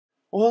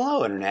Well,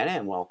 hello, Internet,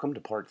 and welcome to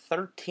part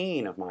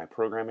 13 of my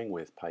Programming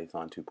with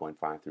Python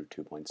 2.5 through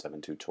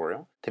 2.7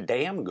 tutorial.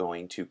 Today I'm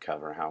going to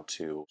cover how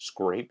to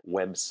scrape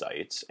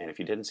websites, and if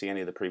you didn't see any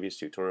of the previous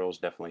tutorials,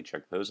 definitely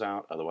check those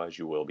out, otherwise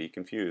you will be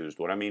confused.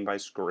 What I mean by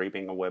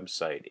scraping a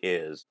website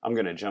is I'm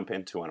going to jump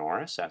into an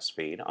RSS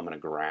feed, I'm going to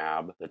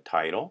grab the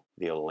title,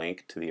 the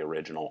link to the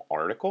original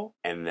article,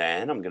 and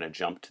then I'm going to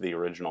jump to the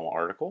original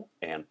article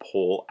and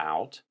pull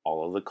out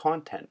all of the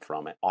content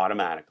from it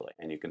automatically.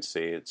 And you can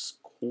see it's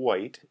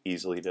quite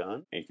easily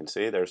done. And you can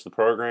see there's the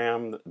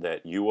program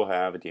that you will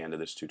have at the end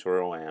of this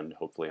tutorial and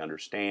hopefully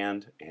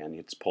understand, and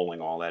it's pulling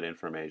all that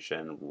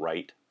information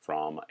right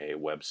from a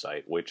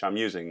website, which I'm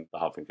using the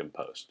Huffington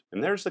Post.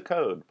 And there's the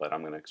code, but I'm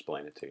going to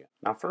explain it to you.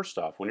 Now, first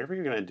off, whenever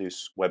you're going to do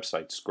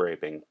website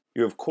scraping,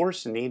 you of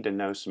course need to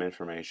know some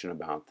information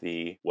about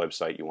the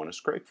website you want to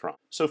scrape from.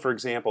 So for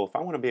example, if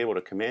I want to be able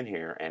to come in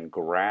here and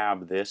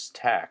grab this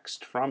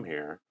text from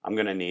here, I'm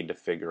going to need to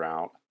figure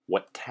out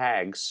what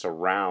tags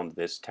surround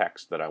this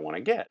text that I want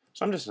to get.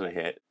 So I'm just going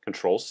to hit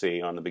Control-C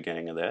on the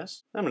beginning of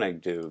this. I'm going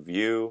to do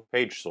View,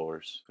 Page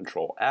Source,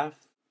 Control-F,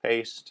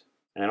 Paste,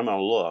 and I'm going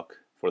to look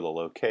for the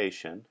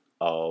location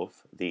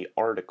of the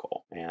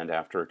article. And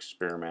after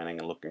experimenting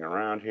and looking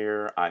around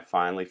here, I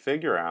finally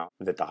figure out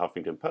that the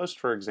Huffington Post,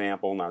 for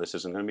example, now this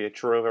isn't going to be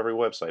true of every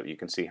website, but you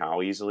can see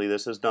how easily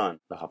this is done.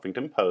 The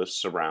Huffington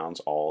Post surrounds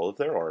all of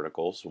their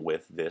articles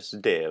with this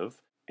div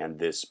and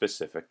this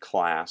specific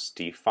class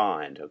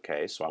defined,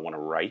 okay? So I want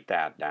to write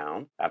that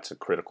down. That's a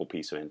critical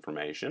piece of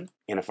information.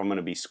 And if I'm going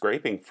to be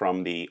scraping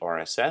from the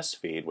RSS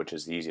feed, which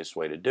is the easiest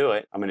way to do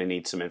it, I'm going to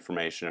need some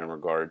information in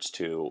regards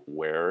to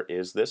where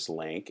is this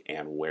link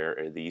and where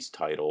are these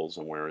titles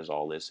and where is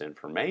all this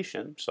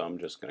information. So I'm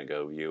just going to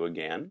go View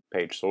again,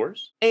 Page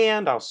Source,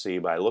 and I'll see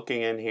by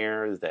looking in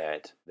here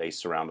that they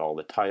surround all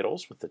the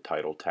titles with the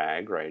title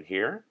tag right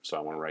here. So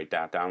I want to write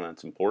that down,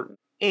 that's important.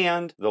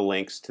 And the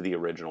links to the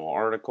original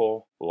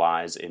article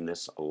lies in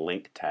this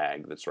link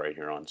tag that's right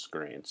here on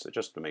screen. So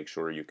just to make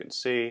sure you can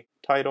see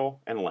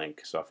title and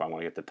link. So if I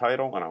want to get the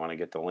title and I want to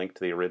get the link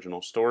to the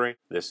original story,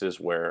 this is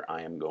where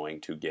I am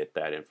going to get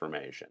that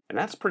information. And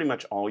that's pretty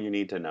much all you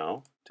need to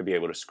know to be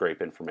able to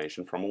scrape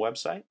information from a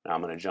website. Now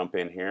I'm going to jump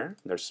in here.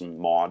 There's some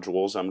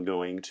modules I'm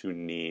going to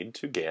need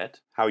to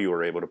get. How you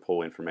are able to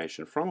pull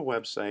information from a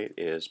website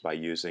is by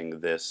using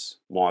this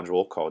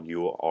module called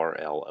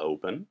URL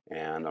Open,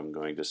 and I'm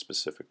going to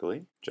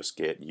specifically just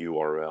get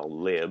URL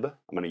lib.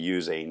 I'm going to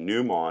use a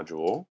new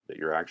module that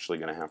you're actually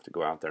going to have to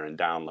go out there and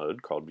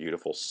download called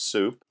Beautiful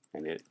Soup,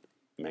 and it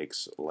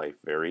makes life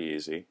very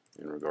easy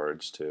in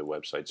regards to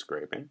website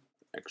scraping.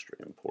 Extra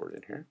import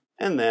in here.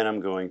 And then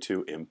I'm going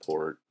to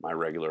import my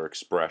regular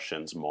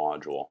expressions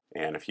module.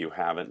 And if you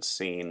haven't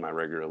seen my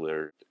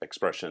regular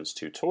expressions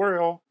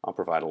tutorial, I'll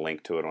provide a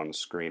link to it on the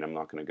screen. I'm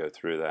not going to go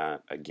through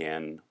that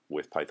again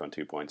with Python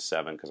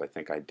 2.7 because I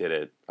think I did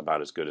it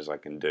about as good as I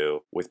can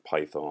do with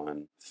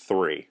Python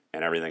 3,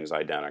 and everything's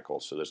identical,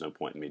 so there's no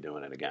point in me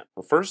doing it again.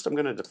 But first I'm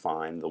going to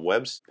define the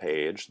web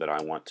page that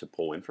I want to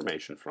pull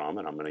information from,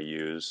 and I'm going to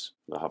use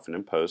the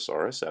Huffington Post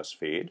RSS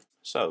feed.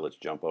 So let's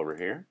jump over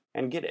here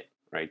and get it.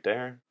 Right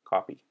there,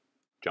 copy,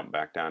 jump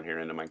back down here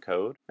into my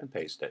code and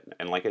paste it.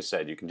 And like I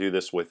said, you can do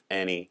this with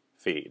any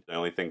feed. The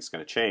only thing that's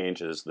going to change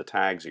is the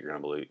tags that you're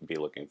going to be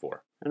looking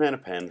for. And then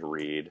append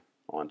read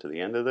onto the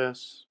end of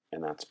this,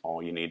 and that's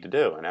all you need to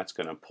do. And that's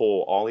going to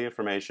pull all the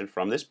information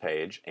from this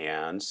page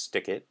and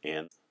stick it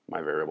in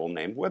my variable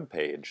named web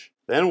page.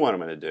 Then what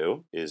I'm going to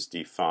do is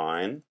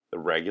define the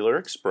regular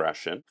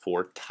expression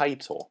for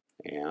title.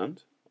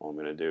 And all I'm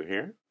going to do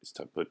here is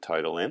to put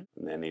title in,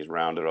 and then these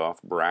rounded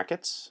off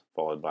brackets,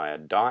 followed by a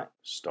dot,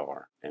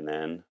 star, and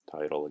then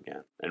title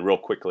again. And real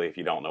quickly, if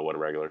you don't know what a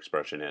regular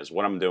expression is,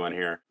 what I'm doing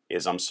here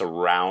is I'm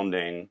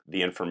surrounding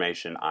the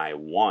information I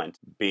want,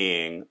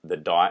 being the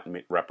dot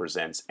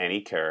represents any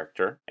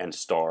character, and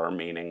star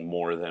meaning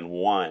more than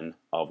one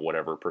of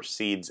whatever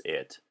precedes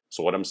it.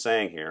 So what I'm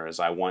saying here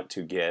is I want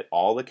to get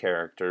all the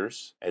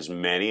characters, as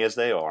many as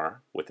they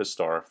are, with the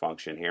star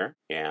function here,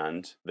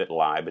 and that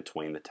lie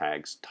between the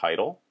tags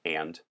title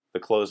and the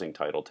closing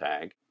title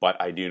tag, but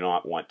I do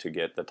not want to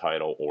get the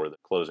title or the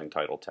closing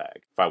title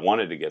tag. If I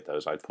wanted to get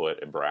those, I'd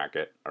put a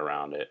bracket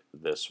around it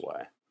this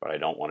way, but I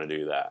don't want to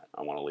do that.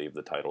 I want to leave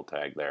the title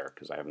tag there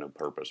because I have no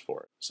purpose for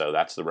it. So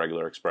that's the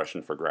regular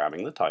expression for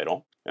grabbing the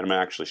title, and I'm going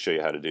to actually show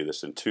you how to do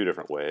this in two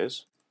different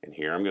ways. And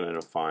here I'm going to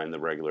define the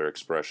regular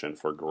expression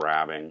for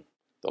grabbing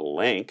the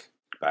link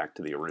back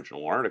to the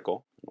original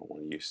article. I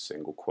want to use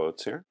single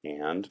quotes here.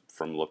 And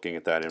from looking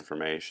at that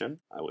information,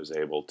 I was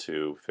able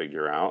to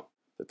figure out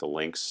that the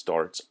link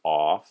starts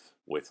off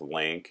with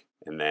link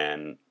and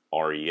then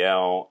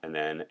rel and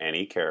then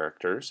any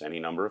characters, any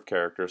number of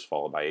characters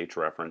followed by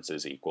href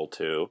is equal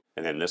to,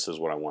 and then this is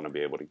what I want to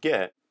be able to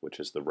get, which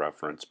is the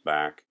reference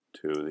back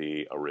to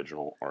the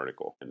original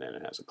article, and then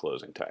it has a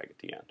closing tag at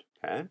the end.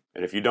 Okay?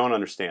 And if you don't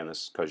understand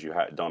this, because you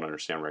don't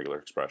understand regular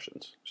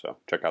expressions, so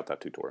check out that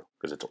tutorial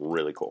because it's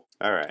really cool.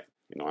 All right.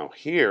 Now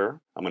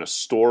here, I'm going to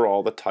store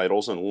all the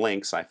titles and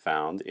links I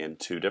found in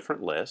two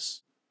different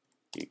lists,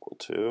 equal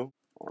to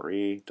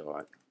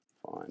re.find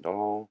Find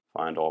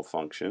all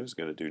function is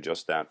going to do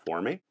just that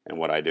for me. And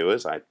what I do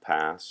is I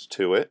pass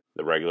to it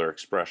the regular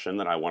expression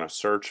that I want to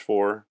search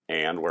for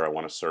and where I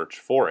want to search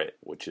for it,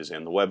 which is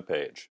in the web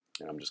page.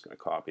 And I'm just going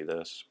to copy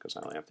this because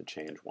I only have to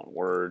change one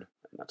word,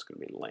 and that's going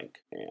to be link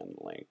and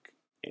link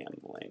and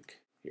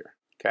link here.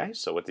 Okay,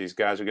 so what these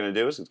guys are going to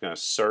do is it's going to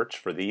search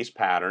for these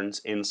patterns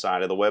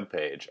inside of the web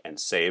page and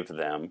save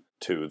them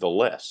to the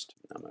list.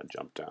 I'm going to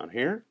jump down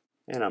here,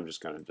 and I'm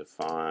just going to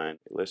define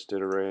a list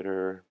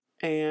iterator,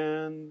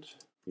 and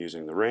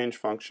using the range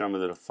function, I'm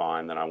going to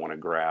define that I want to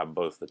grab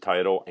both the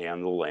title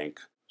and the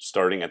link,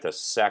 starting at the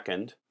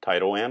second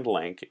title and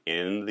link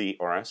in the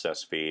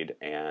RSS feed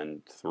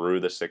and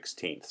through the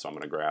 16th. So I'm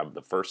going to grab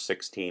the first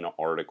 16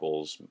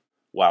 articles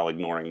while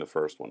ignoring the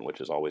first one,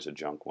 which is always a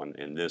junk one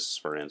in this,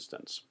 for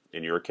instance.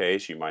 In your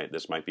case,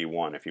 this might be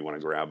one if you want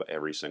to grab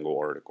every single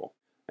article.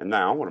 And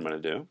now what I'm going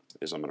to do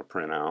is I'm going to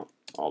print out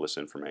all this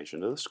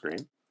information to the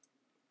screen.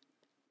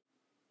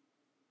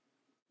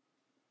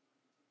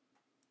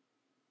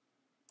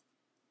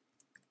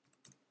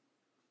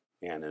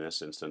 And in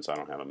this instance, I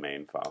don't have a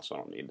main file, so I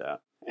don't need that.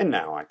 And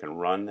now I can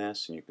run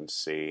this, and you can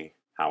see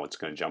how it's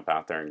going to jump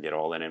out there and get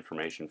all that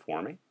information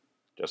for me,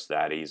 just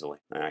that easily.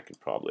 And I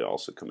could probably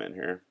also come in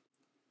here,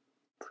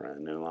 print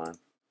a new line.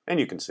 And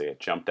you can see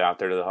it jumped out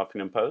there to the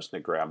Huffington Post,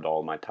 and it grabbed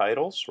all my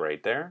titles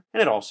right there.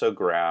 And it also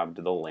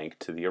grabbed the link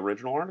to the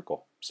original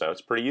article. So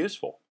it's pretty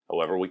useful.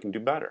 However, we can do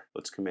better.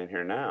 Let's come in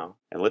here now,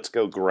 and let's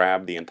go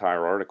grab the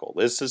entire article.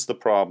 This is the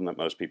problem that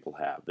most people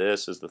have.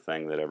 This is the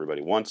thing that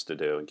everybody wants to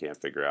do and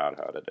can't figure out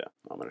how to do.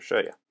 I'm going to show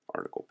you.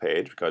 Article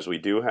page, because we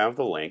do have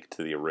the link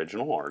to the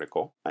original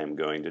article. I'm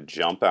going to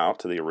jump out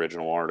to the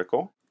original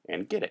article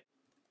and get it.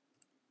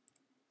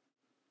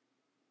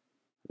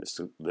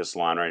 This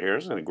line right here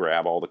is going to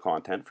grab all the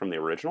content from the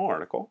original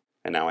article,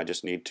 and now I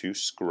just need to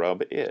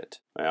scrub it.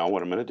 Well,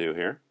 what I'm going to do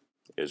here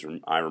is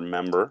I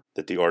remember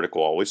that the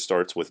article always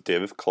starts with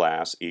div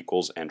class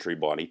equals entry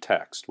body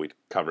text. We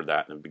covered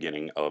that in the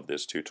beginning of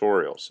this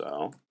tutorial.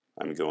 So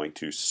I'm going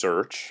to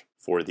search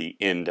for the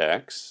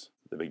index,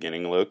 the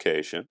beginning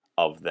location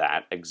of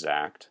that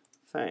exact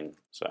thing.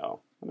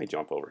 So let me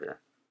jump over here.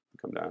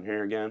 Come down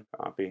here again,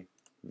 copy,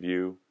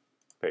 view,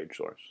 page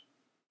source.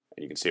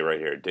 And you can see right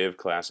here, div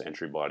class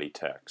entry body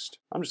text.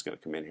 I'm just going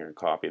to come in here and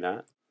copy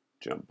that,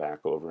 jump back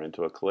over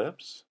into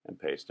Eclipse, and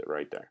paste it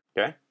right there.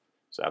 Okay?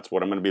 So that's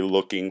what I'm going to be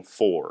looking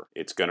for.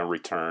 It's going to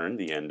return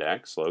the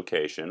index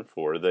location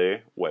for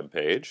the web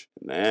page.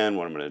 And then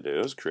what I'm going to do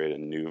is create a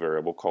new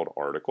variable called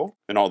article.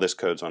 And all this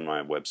code's on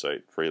my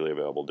website, freely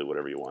available. Do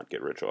whatever you want.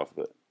 Get rich off of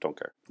it. Don't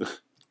care,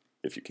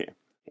 if you can.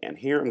 And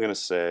here I'm going to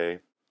say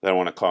that I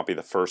want to copy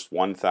the first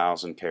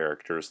 1,000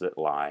 characters that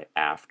lie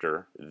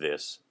after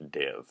this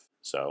div.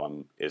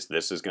 So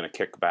this is going to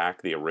kick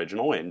back the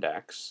original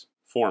index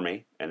for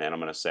me. And then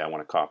I'm going to say I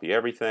want to copy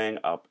everything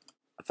up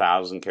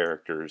 1,000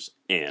 characters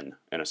in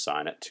and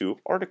assign it to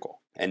article.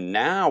 And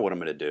now what I'm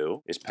going to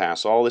do is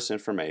pass all this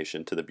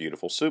information to the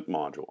Beautiful Soup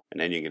module. And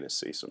then you're going to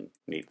see some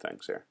neat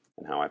things here.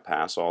 And how I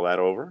pass all that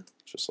over,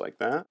 just like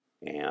that,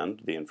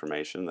 and the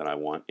information that I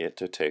want it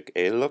to take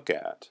a look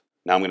at.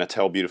 Now I'm going to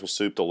tell Beautiful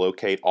Soup to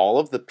locate all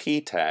of the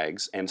p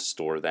tags and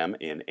store them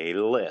in a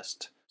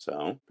list.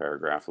 So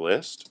paragraph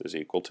list is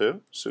equal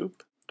to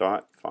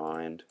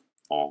soup.find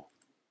all.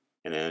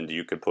 And then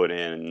you could put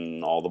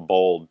in all the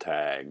bold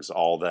tags,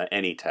 all the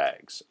any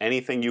tags.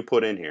 Anything you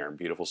put in here,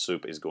 Beautiful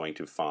Soup is going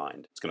to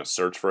find. It's going to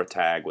search for a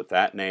tag with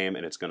that name,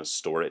 and it's going to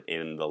store it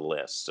in the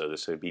list. So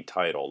this could be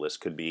title. This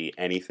could be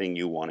anything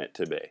you want it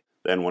to be.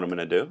 Then what I'm going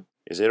to do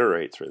is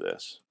iterate through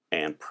this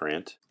and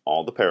print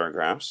all the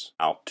paragraphs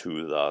out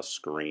to the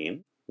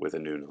screen with a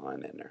new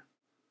line in there.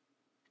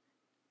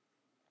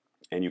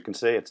 And you can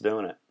see it's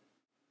doing it.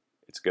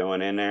 It's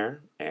going in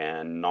there,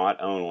 and not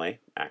only,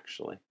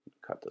 actually,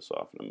 cut this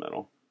off in the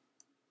middle,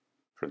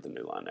 print the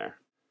new line there.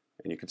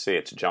 And you can see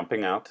it's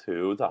jumping out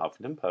to the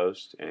Huffington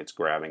Post, and it's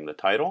grabbing the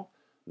title,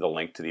 the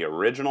link to the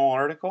original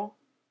article,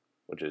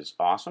 which is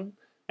awesome,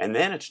 and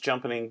then it's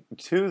jumping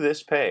to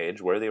this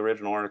page where the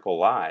original article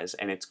lies,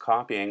 and it's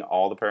copying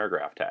all the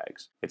paragraph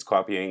tags. It's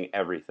copying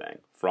everything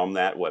from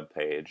that web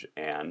page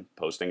and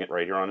posting it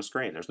right here on the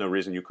screen. There's no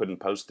reason you couldn't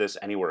post this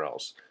anywhere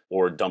else,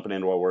 or dump it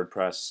into a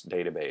WordPress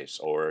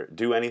database, or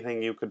do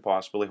anything you could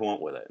possibly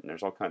want with it. And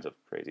there's all kinds of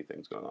crazy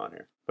things going on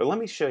here. But let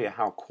me show you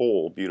how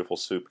cool Beautiful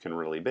Soup can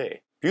really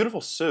be.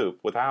 Beautiful Soup,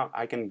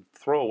 I can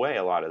throw away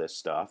a lot of this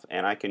stuff,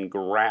 and I can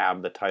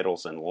grab the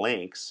titles and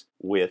links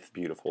with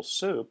Beautiful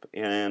Soup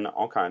in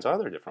all kinds of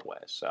other different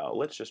ways. So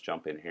let's just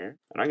jump in here,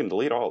 and I can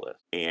delete all this.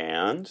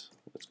 And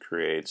let's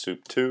create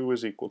soup2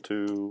 is equal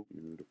to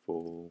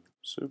Beautiful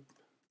Soup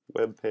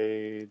web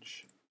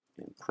page,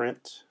 and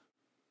print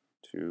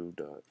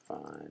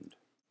 2.find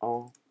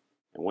all.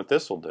 And what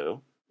this will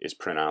do is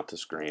print out to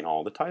screen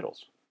all the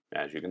titles,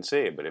 as you can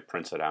see, but it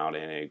prints it out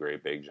in a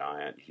great big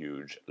giant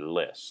huge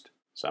list.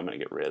 So I'm going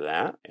to get rid of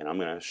that, and I'm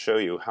going to show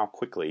you how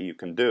quickly you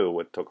can do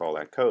what took all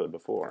that code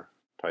before.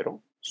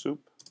 Title,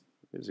 soup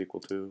is equal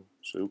to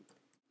soup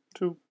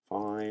to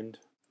find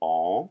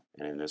all,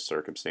 and in this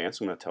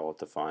circumstance I'm going to tell it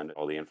to find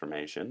all the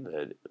information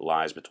that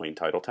lies between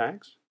title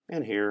tags,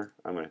 and here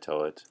I'm going to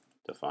tell it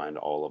to find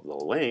all of the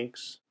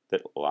links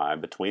that lie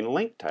between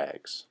link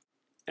tags.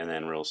 And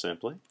then real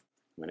simply,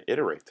 I'm going to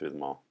iterate through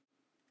them all.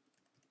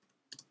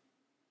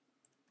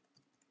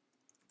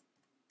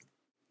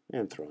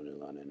 And throw a new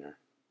line in there.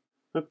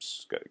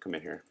 Oops, got to come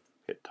in here,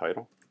 hit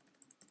title,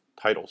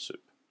 title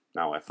soup.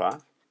 Now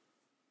F5.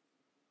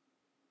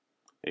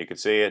 And you can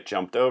see it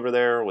jumped over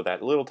there with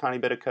that little tiny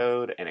bit of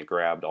code, and it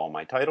grabbed all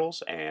my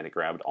titles and it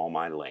grabbed all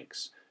my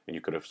links. And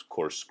you could, of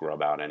course,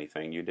 scrub out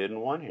anything you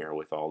didn't want here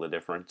with all the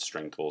different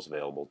string tools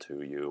available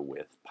to you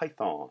with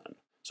Python.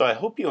 So I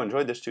hope you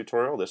enjoyed this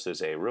tutorial. This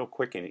is a real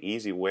quick and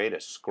easy way to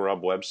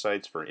scrub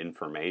websites for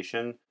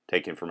information,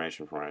 take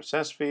information from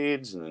RSS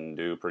feeds, and then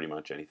do pretty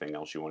much anything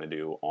else you want to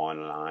do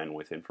online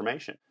with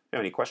information. If you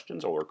have any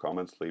questions or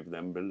comments, leave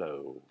them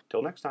below.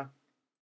 Till next time.